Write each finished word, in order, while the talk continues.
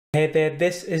Hey there,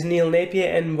 this is Neil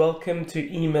Napier and welcome to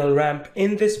Email Ramp.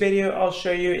 In this video, I'll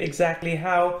show you exactly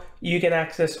how you can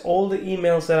access all the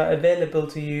emails that are available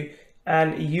to you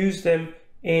and use them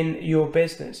in your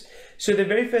business. So the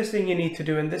very first thing you need to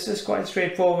do, and this is quite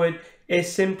straightforward,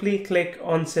 is simply click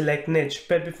on select niche.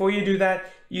 But before you do that,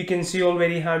 you can see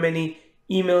already how many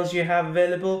emails you have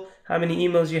available, how many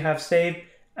emails you have saved,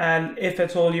 and if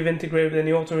at all you've integrated with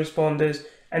any autoresponders,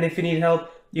 and if you need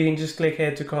help, you can just click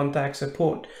here to contact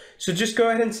support. So just go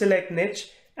ahead and select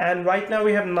niche. And right now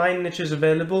we have 9 niches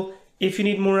available. If you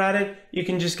need more added, you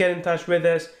can just get in touch with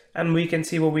us and we can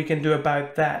see what we can do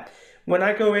about that. When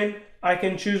I go in, I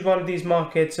can choose one of these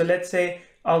markets. So let's say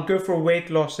I'll go for weight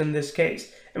loss in this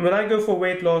case. And when I go for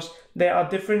weight loss, there are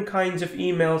different kinds of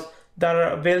emails that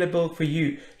are available for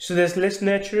you. So there's list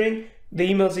nurturing, the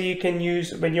emails that you can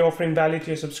use when you're offering value to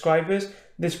your subscribers.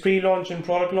 There's pre-launch and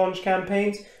product launch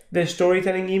campaigns. There's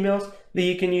storytelling emails that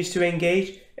you can use to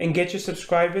engage and get your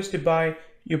subscribers to buy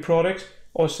your products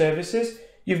or services.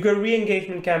 You've got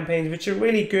re-engagement campaigns, which are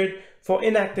really good for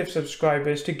inactive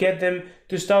subscribers to get them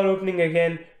to start opening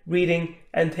again, reading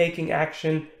and taking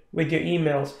action with your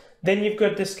emails. Then you've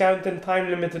got discount and time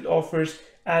limited offers,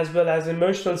 as well as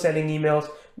emotional selling emails,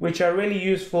 which are really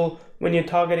useful when you're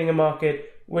targeting a market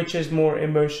which is more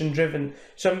emotion driven.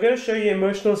 So I'm going to show you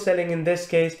emotional selling in this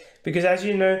case, because as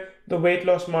you know, the weight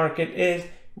loss market is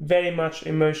very much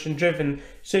emotion driven.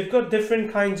 So you've got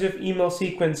different kinds of email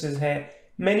sequences here.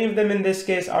 Many of them in this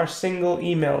case are single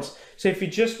emails. So if you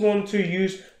just want to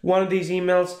use one of these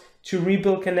emails to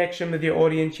rebuild connection with your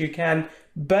audience, you can.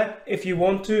 But if you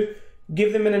want to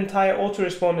give them an entire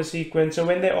autoresponder sequence, so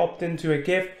when they opt into a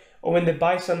gift or when they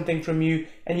buy something from you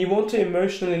and you want to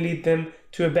emotionally lead them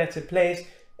to a better place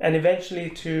and eventually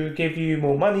to give you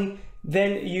more money,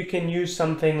 then you can use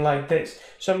something like this.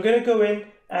 So I'm going to go in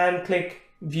and click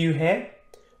view here.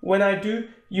 When I do,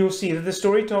 you'll see that the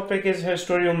story topic is her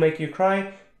story will make you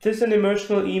cry. This is an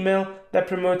emotional email that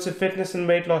promotes a fitness and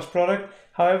weight loss product.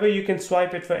 However, you can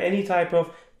swipe it for any type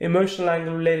of emotional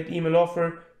angle related email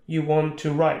offer you want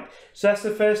to write. So that's the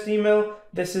first email.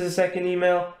 This is the second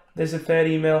email. There's a third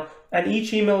email, and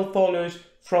each email follows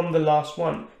from the last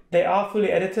one. They are fully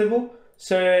editable.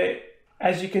 So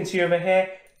as you can see over here,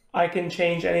 I can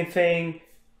change anything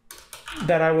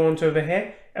that I want over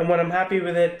here. And when I'm happy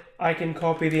with it, I can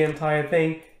copy the entire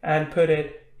thing and put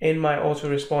it in my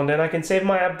autoresponder. And I can save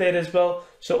my update as well.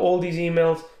 So all these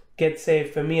emails get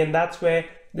saved for me. And that's where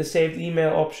the saved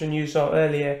email option you saw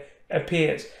earlier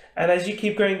appears. And as you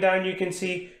keep going down, you can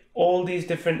see all these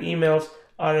different emails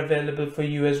are available for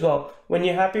you as well. When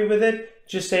you're happy with it,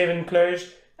 just save and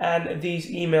close, and these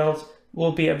emails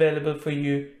will be available for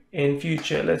you in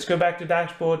future. Let's go back to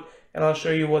dashboard and I'll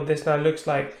show you what this now looks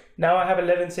like. Now I have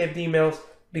 11 saved emails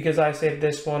because I saved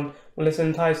this one. Well, it's an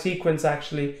entire sequence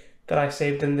actually that I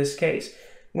saved in this case.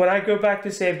 When I go back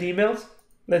to saved emails,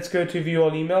 let's go to view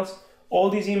all emails. All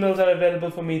these emails are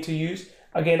available for me to use.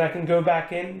 Again, I can go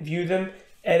back in, view them,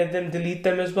 edit them, delete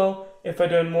them as well. If I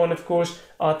don't want, of course,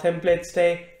 our templates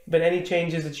stay, but any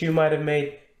changes that you might have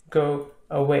made go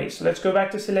away. So let's go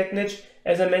back to select niche.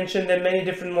 As I mentioned, there are many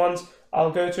different ones. I'll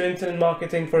go to internet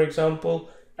marketing, for example,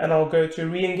 and I'll go to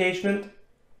re-engagement.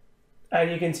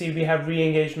 And you can see we have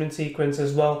re-engagement sequence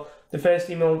as well. The first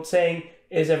email saying,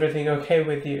 is everything okay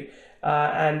with you?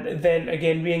 And then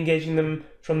again, re-engaging them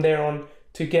from there on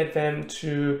to get them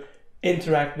to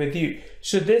interact with you.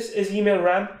 So this is Email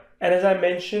Ramp. And as I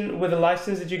mentioned, with a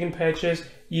license that you can purchase,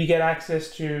 you get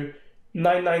access to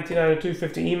 $9.99 or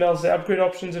 $250 emails. The upgrade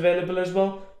options available as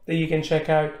well that you can check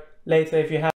out later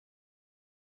if you have.